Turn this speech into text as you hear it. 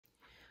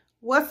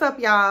What's up,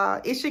 y'all?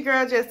 It's your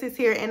girl Justice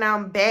here, and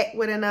I'm back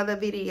with another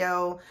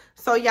video.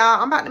 So y'all,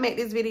 I'm about to make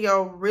this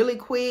video really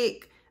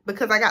quick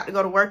because I got to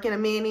go to work in a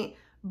minute.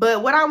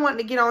 But what I want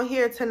to get on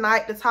here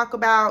tonight to talk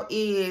about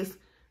is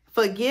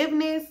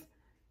forgiveness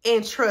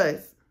and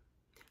trust.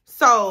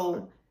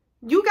 So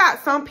you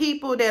got some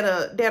people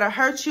that'll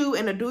hurt you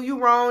and do you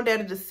wrong,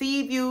 that'll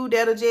deceive you,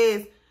 that'll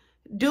just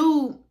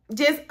do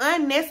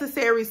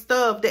unnecessary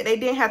stuff that they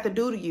didn't have to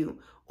do to you,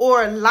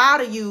 or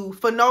lie to you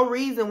for no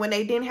reason when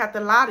they didn't have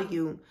to lie to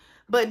you.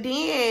 But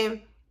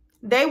then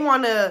they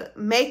want to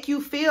make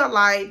you feel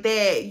like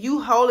that you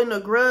holding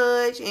a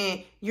grudge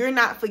and you're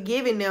not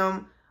forgiving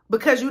them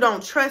because you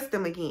don't trust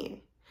them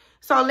again.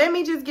 So let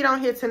me just get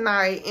on here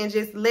tonight and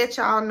just let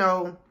y'all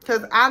know,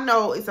 because I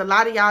know it's a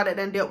lot of y'all that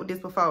done dealt with this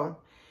before.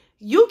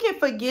 You can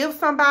forgive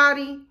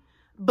somebody,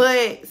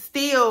 but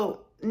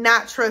still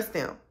not trust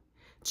them.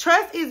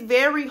 Trust is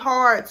very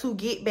hard to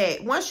get back.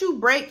 Once you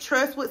break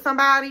trust with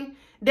somebody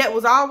that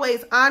was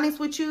always honest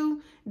with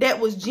you, that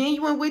was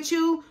genuine with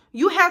you,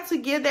 you have to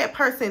give that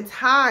person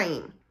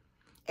time.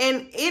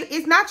 And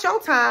it's not your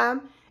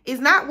time. It's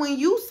not when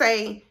you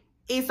say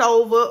it's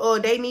over or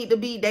they need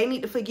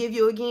to forgive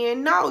you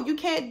again. No, you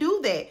can't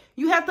do that.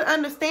 You have to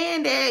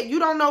understand that you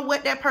don't know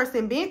what that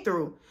person been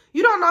through.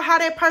 You don't know how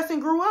that person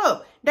grew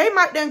up. They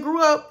might then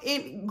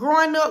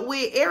growing up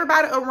with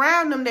everybody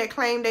around them that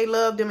claim they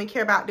love them and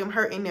care about them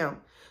hurting them.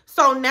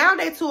 So now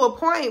they're to a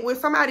point where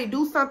somebody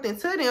do something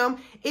to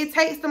them, it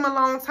takes them a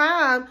long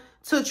time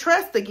to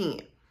trust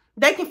again.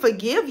 They can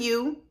forgive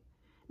you.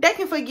 They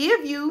can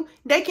forgive you.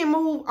 They can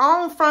move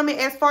on from it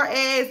as far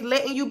as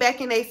letting you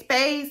back in their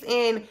space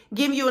and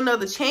giving you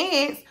another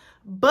chance.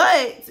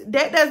 But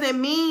that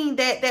doesn't mean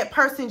that that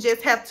person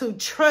just have to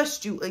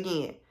trust you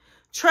again.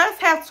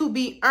 Trust has to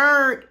be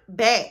earned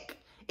back.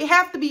 It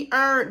has to be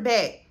earned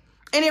back.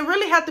 And it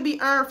really has to be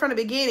earned from the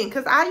beginning.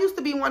 Because I used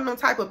to be one of them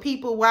type of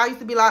people where I used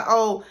to be like,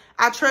 oh,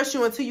 I trust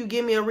you until you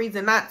give me a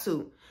reason not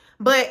to.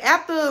 But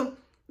after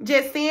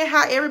just seeing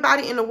how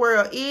everybody in the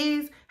world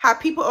is, how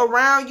people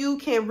around you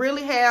can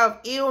really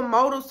have ill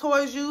motives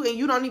towards you and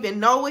you don't even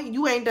know it,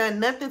 you ain't done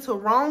nothing to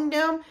wrong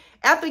them.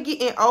 After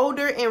getting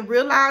older and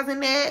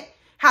realizing that,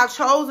 how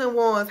chosen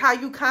ones, how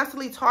you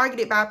constantly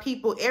targeted by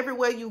people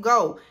everywhere you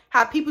go,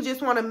 how people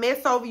just want to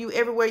mess over you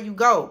everywhere you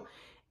go.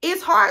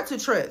 It's hard to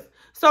trust.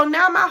 So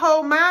now my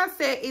whole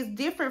mindset is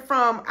different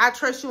from I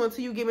trust you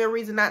until you give me a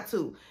reason not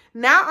to.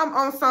 Now I'm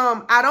on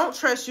some I don't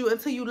trust you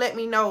until you let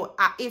me know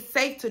it's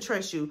safe to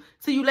trust you.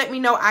 Till you let me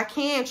know I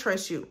can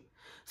trust you.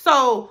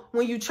 So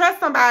when you trust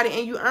somebody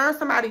and you earn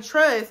somebody's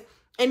trust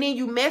and then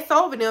you mess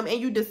over them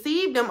and you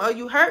deceive them or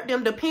you hurt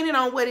them, depending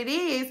on what it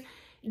is,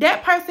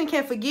 that person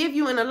can forgive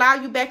you and allow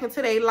you back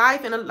into their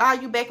life and allow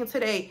you back into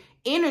their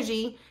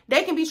energy.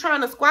 They can be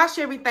trying to squash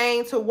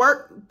everything to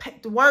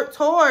work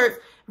towards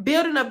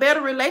building a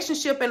better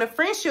relationship and a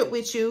friendship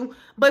with you,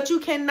 but you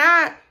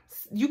cannot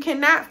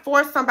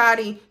force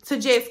somebody to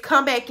just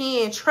come back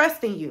in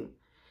trusting you.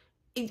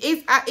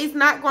 It's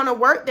not going to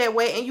work that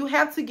way, and you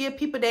have to give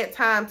people that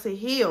time to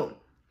heal.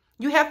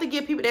 You have to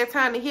give people that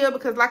time to heal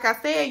because, like I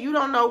said, you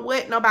don't know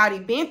what nobody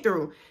been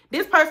through.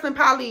 This person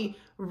probably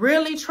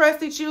really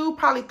trusted you,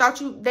 probably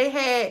thought you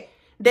had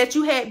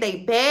their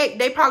back.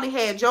 They probably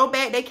had your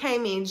back. They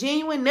came in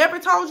genuine, never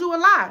told you a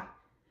lie,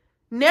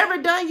 never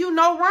done you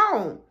no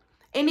wrong.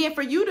 And then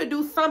for you to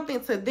do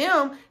something to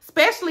them,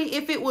 especially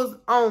if it was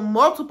on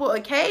multiple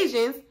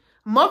occasions,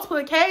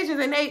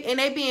 and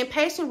they being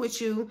patient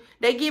with you,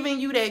 they giving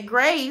you that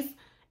grace,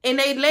 and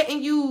they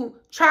letting you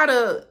try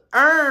to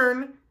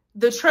earn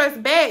the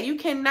trust back. You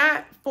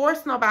cannot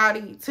force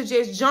nobody to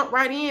just jump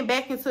right in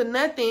back into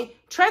nothing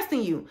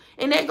trusting you.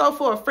 And that go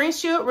for a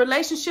friendship,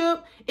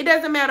 relationship. It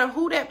doesn't matter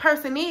who that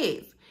person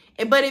is.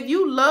 But if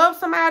you love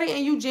somebody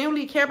and you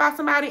genuinely care about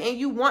somebody and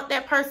you want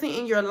that person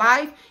in your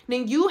life,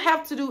 then you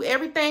have to do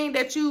everything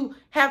that you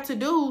have to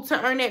do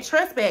to earn that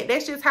trust back.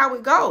 That's just how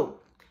it goes.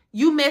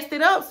 You messed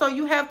it up, so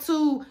you have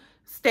to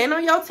stand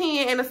on your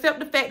 10 and accept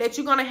the fact that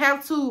you're going to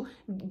have to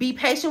be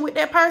patient with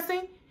that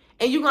person,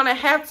 and you're going to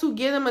have to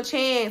give them a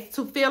chance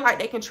to feel like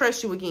they can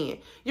trust you again.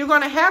 You're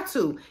going to have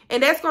to,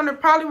 and that's going to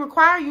probably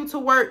require you to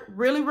work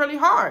really, really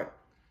hard.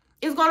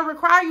 It's going to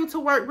require you to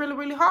work really,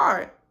 really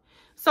hard.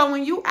 So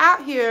when you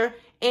out here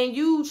and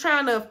you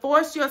trying to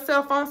force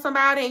yourself on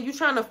somebody and you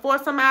trying to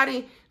force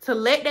somebody to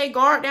let their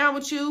guard down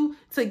with you,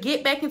 to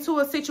get back into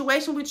a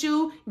situation with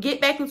you, get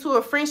back into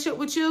a friendship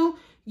with you,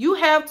 you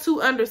have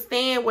to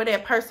understand where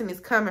that person is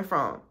coming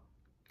from.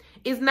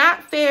 It's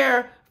not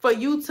fair for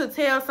you to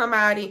tell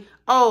somebody,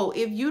 oh,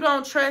 if you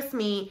don't trust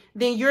me,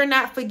 then you're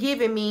not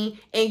forgiving me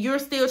and you're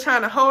still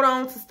trying to hold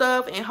on to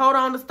stuff and hold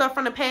on to stuff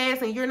from the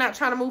past and you're not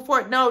trying to move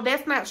forward. No,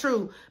 that's not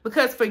true,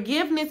 because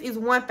forgiveness is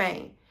one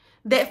thing.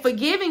 That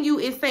forgiving you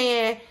is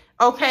saying,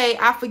 okay,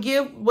 I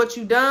forgive what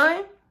you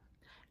done.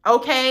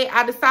 Okay,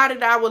 I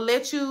decided I will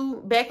let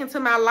you back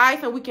into my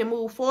life and we can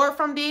move forward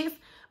from this.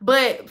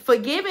 But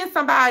forgiving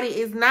somebody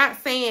is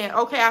not saying,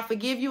 okay, I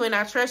forgive you and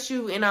I trust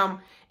you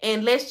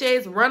and let's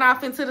just run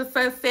off into the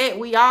sunset.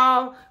 We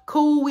all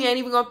cool. We ain't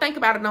even gonna think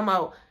about it no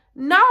more.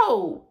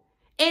 No.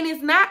 And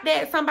it's not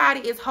that somebody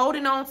is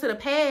holding on to the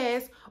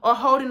past or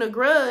holding a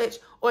grudge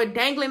or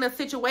dangling a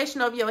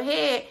situation over your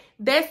head.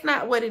 That's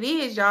not what it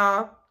is,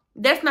 y'all.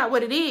 That's not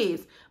what it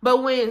is.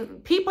 But when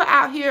people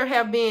out here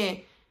have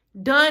been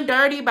done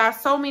dirty by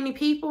so many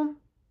people,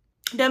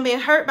 done been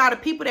hurt by the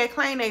people that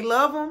claim they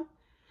love them,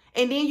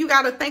 and then you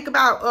got to think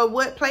about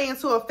what play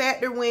into a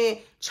factor when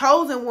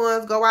chosen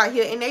ones go out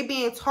here and they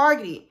being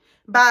targeted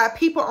by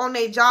people on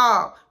their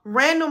job,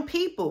 random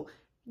people.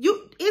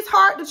 It's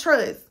hard to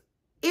trust.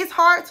 It's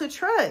hard to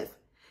trust.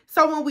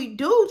 So when we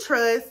do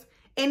trust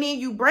and then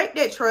you break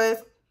that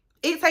trust,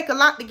 it take a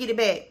lot to get it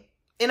back.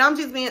 And I'm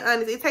just being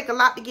honest. It take a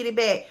lot to get it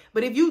back.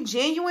 But if you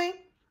genuine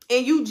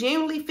and you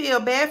genuinely feel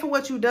bad for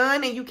what you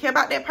done and you care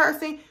about that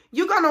person,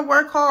 you're going to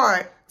work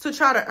hard to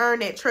try to earn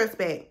that trust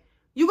back.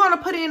 You're going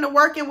to put in the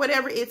work and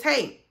whatever it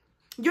takes.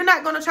 You're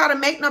not going to try to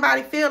make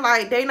nobody feel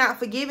like they not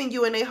forgiving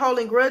you and they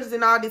holding grudges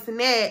and all this and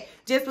that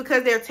just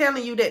because they're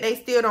telling you that they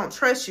still don't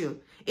trust you.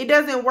 It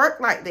doesn't work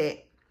like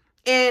that.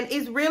 And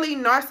it's really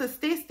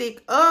narcissistic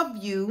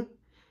of you,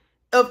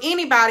 of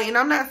anybody. And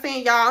I'm not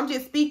saying y'all, I'm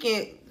just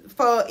speaking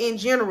for in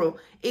general.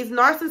 It's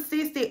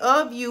narcissistic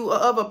of you or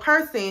of a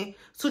person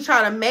to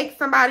try to make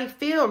somebody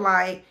feel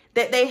like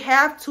that they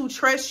have to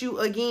trust you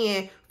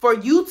again for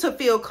you to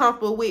feel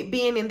comfortable with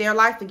being in their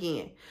life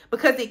again.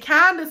 Because it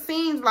kind of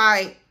seems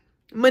like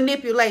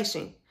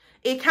manipulation.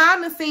 It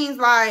kind of seems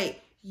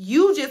like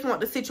you just want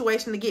the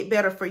situation to get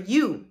better for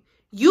you.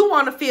 You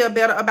want to feel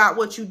better about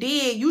what you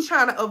did. You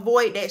trying to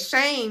avoid that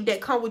shame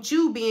that come with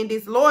you being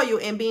disloyal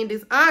and being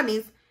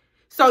dishonest.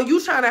 So you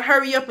trying to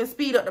hurry up and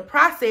speed up the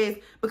process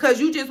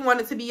because you just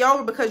want it to be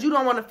over, because you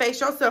don't want to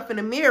face yourself in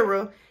the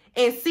mirror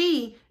and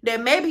see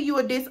that maybe you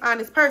a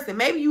dishonest person.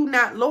 Maybe you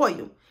not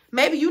loyal.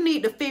 Maybe you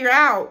need to figure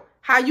out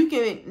how you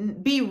can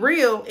be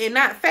real and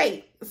not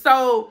fake.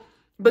 So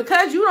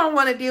because you don't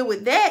want to deal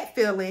with that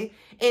feeling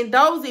and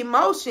those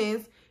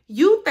emotions,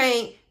 you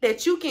think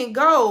that you can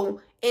go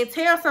and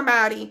tell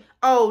somebody,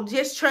 oh,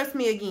 just trust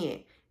me again.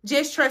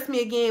 Just trust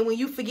me again. When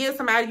you forgive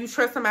somebody, you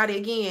trust somebody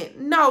again.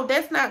 No,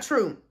 that's not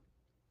true.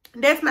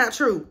 That's not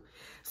true.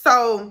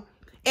 So,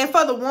 and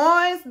for the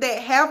ones that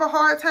have a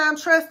hard time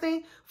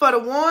trusting, for the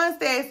ones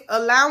that's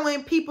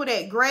allowing people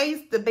that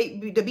grace to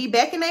be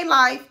back in their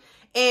life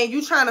and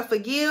you trying to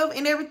forgive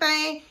and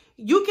everything,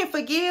 you can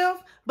forgive,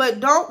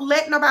 but don't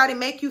let nobody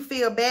make you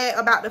feel bad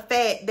about the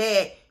fact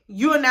that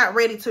you're not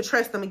ready to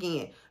trust them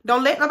again.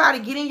 Don't let nobody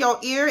get in your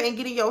ear and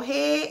get in your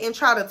head and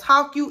try to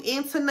talk you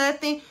into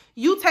nothing.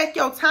 You take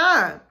your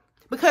time.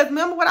 Because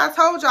remember what I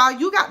told y'all,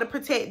 you got to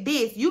protect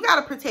this. You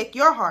got to protect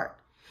your heart.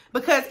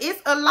 Because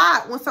it's a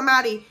lot when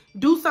somebody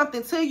do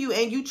something to you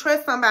and you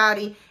trust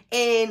somebody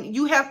and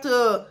you have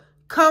to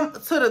come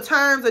to the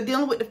terms of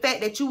dealing with the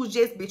fact that you was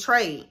just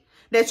betrayed,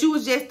 that you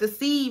was just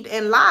deceived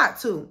and lied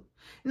to.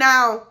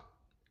 Now,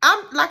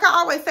 I'm like I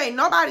always say,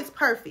 nobody's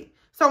perfect.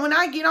 So when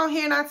I get on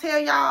here and I tell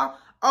y'all,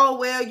 oh,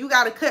 well, you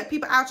got to cut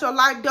people out your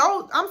life.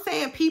 I'm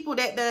saying people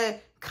that done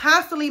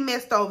constantly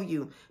messed over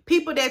you.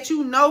 People that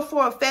you know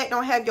for a fact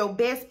don't have your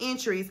best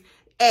interests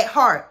at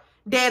heart.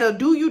 That'll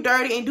do you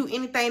dirty and do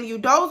anything to you.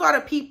 Those are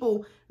the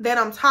people that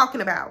I'm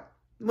talking about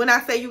when I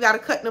say you got to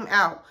cut them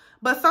out.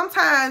 But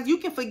sometimes you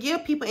can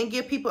forgive people and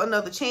give people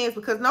another chance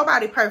because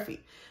nobody's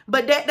perfect.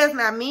 But that does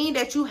not mean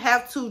that you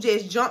have to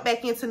just jump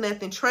back into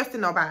nothing,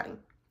 trusting nobody.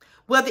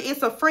 Whether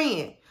it's a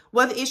friend,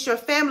 whether it's your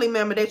family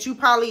member that you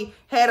probably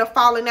had a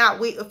falling out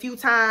with a few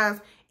times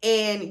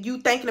and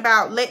you thinking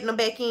about letting them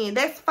back in,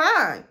 that's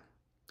fine.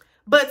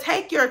 But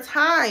take your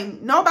time.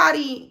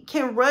 Nobody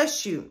can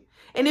rush you.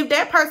 And if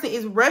that person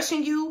is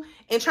rushing you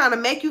and trying to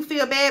make you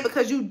feel bad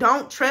because you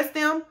don't trust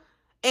them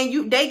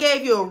and they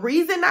gave you a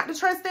reason not to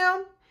trust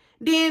them,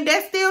 then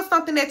that's still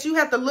something that you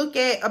have to look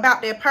at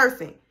about that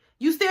person.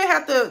 You still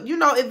have to,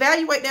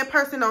 evaluate that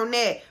person on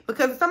that.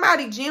 Because if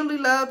somebody genuinely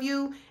love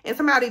you and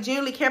somebody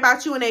genuinely care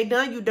about you and they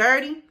done you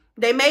dirty,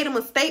 they made a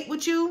mistake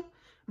with you,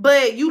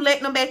 but you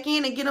letting them back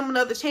in and give them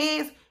another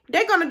chance,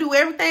 they're going to do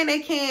everything they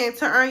can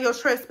to earn your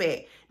trust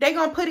back. They're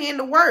going to put in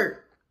the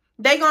work.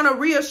 They're going to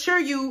reassure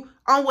you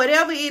on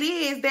whatever it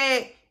is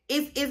that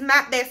it's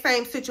not that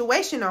same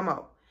situation no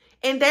more.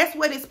 And that's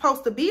what it's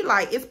supposed to be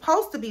like. It's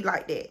supposed to be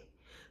like that.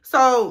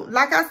 So,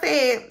 like I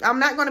said, I'm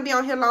not going to be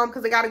on here long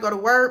because I got to go to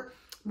work.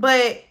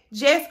 But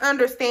just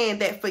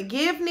understand that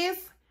forgiveness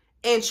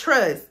and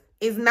trust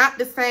is not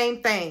the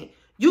same thing.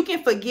 You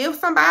can forgive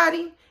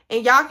somebody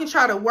and y'all can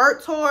try to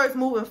work towards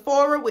moving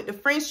forward with the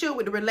friendship,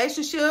 with the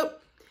relationship,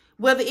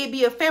 whether it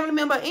be a family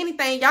member or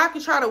anything, y'all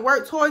can try to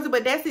work towards it,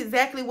 but that's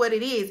exactly what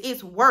it is.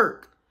 It's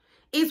work.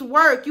 It's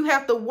work. You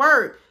have to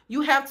work.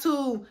 You have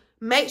to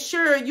make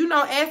sure,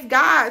 ask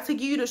God to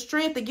give you the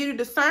strength, to give you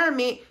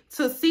discernment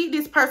to see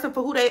this person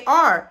for who they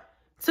are,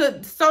 so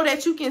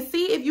that you can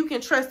see if you can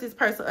trust this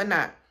person or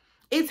not.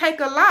 It take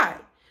a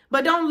lot,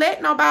 but don't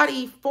let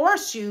nobody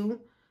force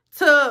you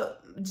to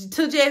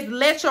just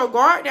let your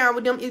guard down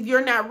with them if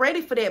you're not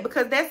ready for that,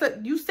 because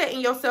you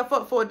setting yourself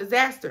up for a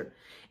disaster.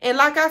 And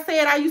like I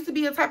said, I used to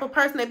be a type of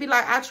person that be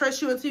like, I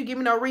trust you until you give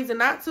me no reason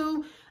not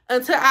to.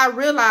 until I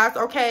realized,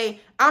 okay,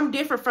 I'm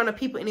different from the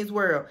people in this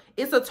world.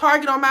 It's a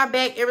target on my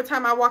back every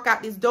time I walk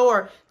out this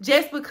door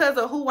just because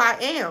of who I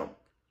am.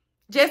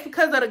 Just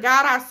because of the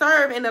God I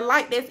serve and the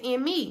light that's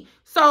in me.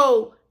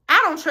 So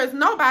I don't trust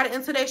nobody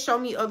until they show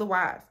me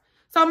otherwise.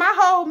 So my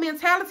whole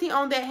mentality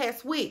on that has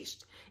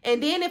switched.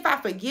 And then if I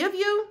forgive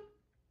you,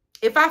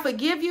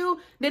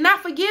 then I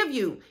forgive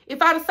you.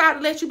 If I decide to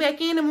let you back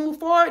in and move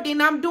forward,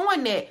 then I'm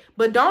doing that.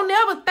 But don't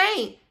never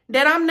think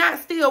that I'm not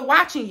still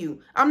watching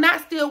you. I'm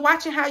not still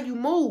watching how you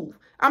move.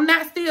 I'm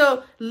not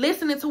still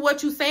listening to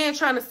what you're saying,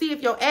 trying to see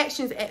if your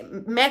actions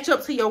match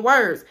up to your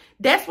words.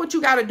 That's what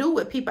you got to do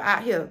with people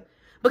out here.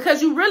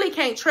 Because you really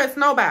can't trust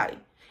nobody.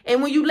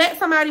 And when you let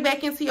somebody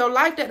back into your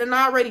life that done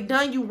already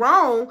done you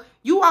wrong,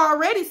 you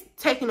already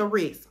taking a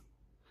risk.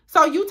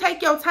 So you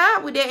take your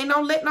time with that and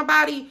don't let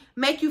nobody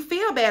make you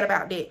feel bad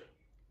about that.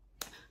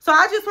 So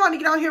I just want to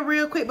get on here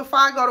real quick before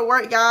I go to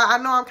work, y'all. I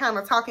know I'm kind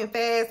of talking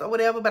fast or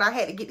whatever, but I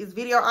had to get this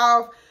video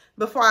off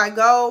before I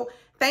go.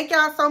 Thank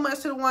y'all so much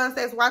to the ones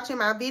that's watching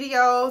my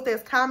videos,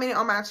 that's commenting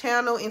on my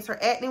channel,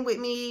 interacting with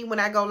me when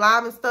I go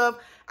live and stuff.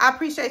 I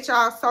appreciate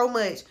y'all so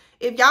much.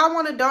 If y'all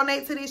want to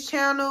donate to this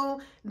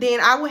channel, then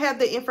I will have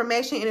the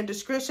information in the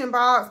description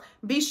box.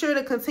 Be sure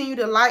to continue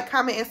to like,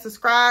 comment, and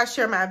subscribe.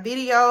 Share my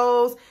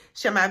videos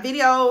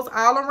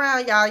all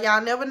around, y'all.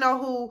 Y'all never know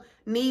who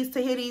needs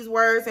to hear these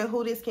words and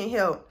who this can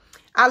help.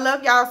 I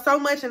love y'all so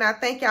much, and I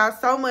thank y'all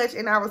so much,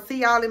 and I will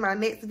see y'all in my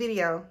next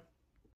video.